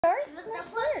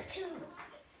nice work.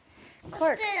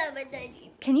 Clark,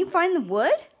 can you find the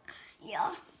wood?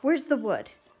 Yeah. Where's the wood?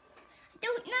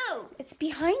 Don't know. It's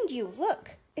behind you.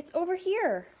 Look, it's over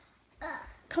here.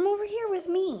 Come over here with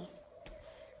me.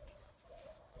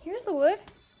 Here's the wood.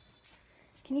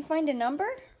 Can you find a number?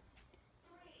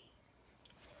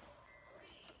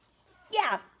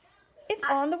 Yeah, it's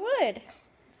on the wood.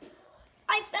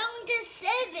 I found a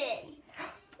 7.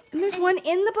 And there's one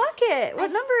in the bucket.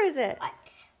 What number is it?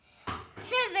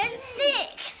 7,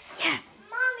 6. Yes.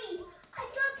 Mommy, I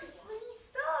got 3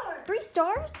 stars. 3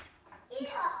 stars? Yeah.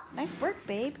 Nice work,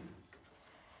 babe.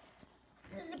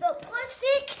 This is about plus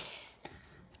 6.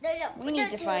 We need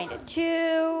to find a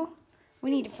 2.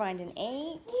 We need to find an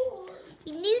 8.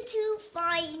 We need to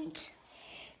find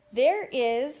There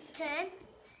is 10.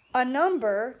 a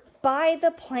number by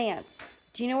the plants.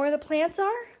 Do you know where the plants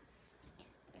are?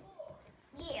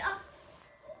 Yeah.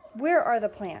 Where are the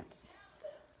plants?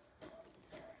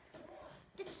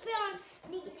 The plants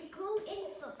need to go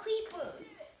in for creepers.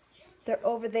 They're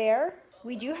over there.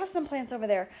 We do have some plants over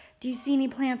there. Do you see any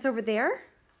plants over there?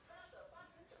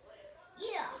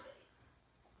 Yeah.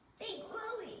 They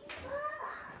growing.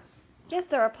 Yes,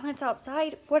 there are plants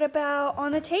outside. What about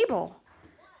on the table?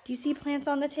 Do you see plants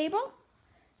on the table?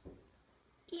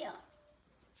 Yeah.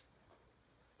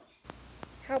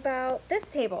 How about this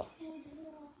table?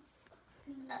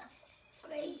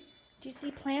 Great. Do you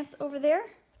see plants over there?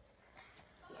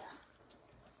 Yeah.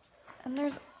 And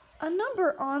there's a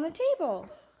number on the table.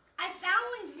 I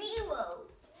found 0.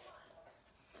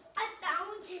 I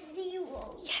found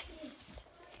 0. Yes.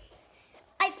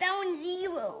 I found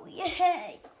 0.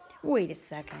 Yay. Wait a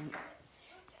second.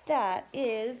 That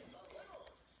is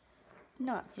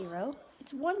not 0.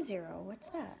 It's 1 0. What's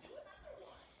that?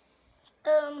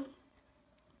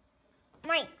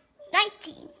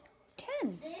 19.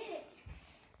 10.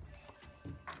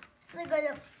 So I got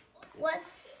a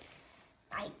plus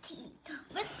 19.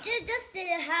 But just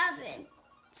didn't have it.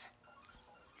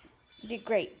 You did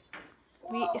great.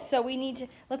 So we need to,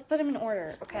 let's put them in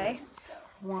order, okay?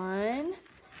 1.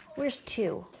 Where's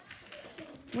 2?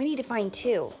 We need to find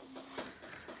 2.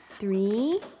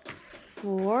 3,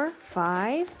 4,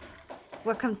 5.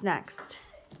 What comes next?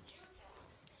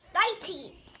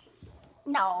 19.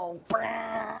 No.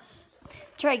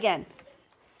 Try again.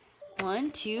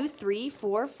 1, 2, 3,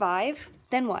 4, 5.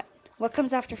 Then what? What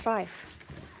comes after 5?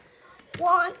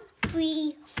 1,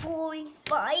 3, 4,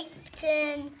 5,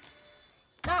 10,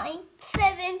 9,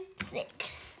 7,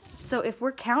 6. So if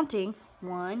we're counting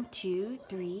 1, 2,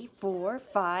 3, 4,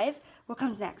 5, what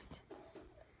comes next?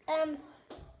 8.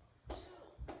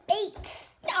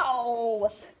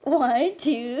 No. 1,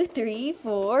 2, 3,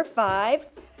 4, 5,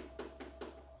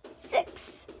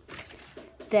 6.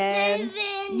 Then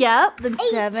 7. Yep, then 8.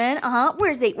 7.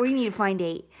 Where's 8? We need to find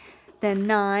 8. Then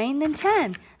 9, then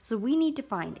 10. So we need to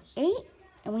find 8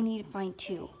 and we need to find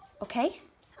 2. Okay?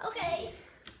 Okay.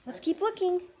 Let's keep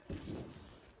looking.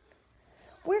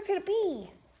 Where could it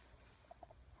be?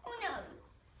 Oh no.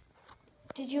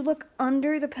 Did you look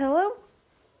under the pillow?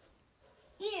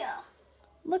 Yeah.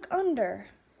 Look under.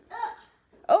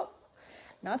 Oh,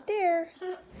 not there.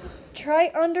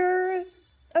 Try under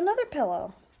another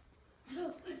pillow.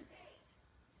 I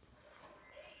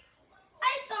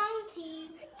found you.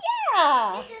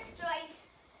 Yeah. It just right.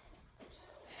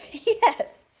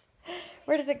 Yes.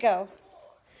 Where does it go?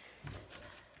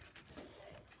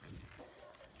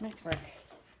 Nice work.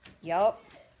 Yup.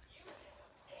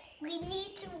 We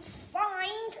need to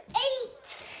find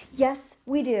 8. Yes,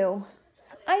 we do.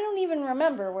 I don't even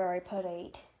remember where I put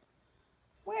 8.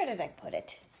 Where did I put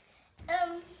it?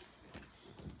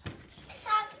 This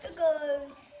has to go.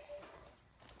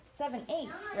 7, 8,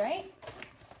 right?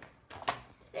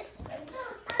 This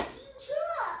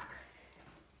truck.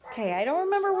 Okay, I don't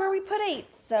remember where we put 8,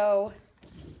 so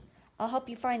I'll help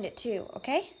you find it too,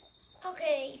 okay?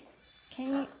 Okay. Can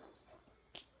you?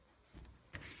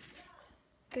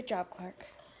 Good job, Clark.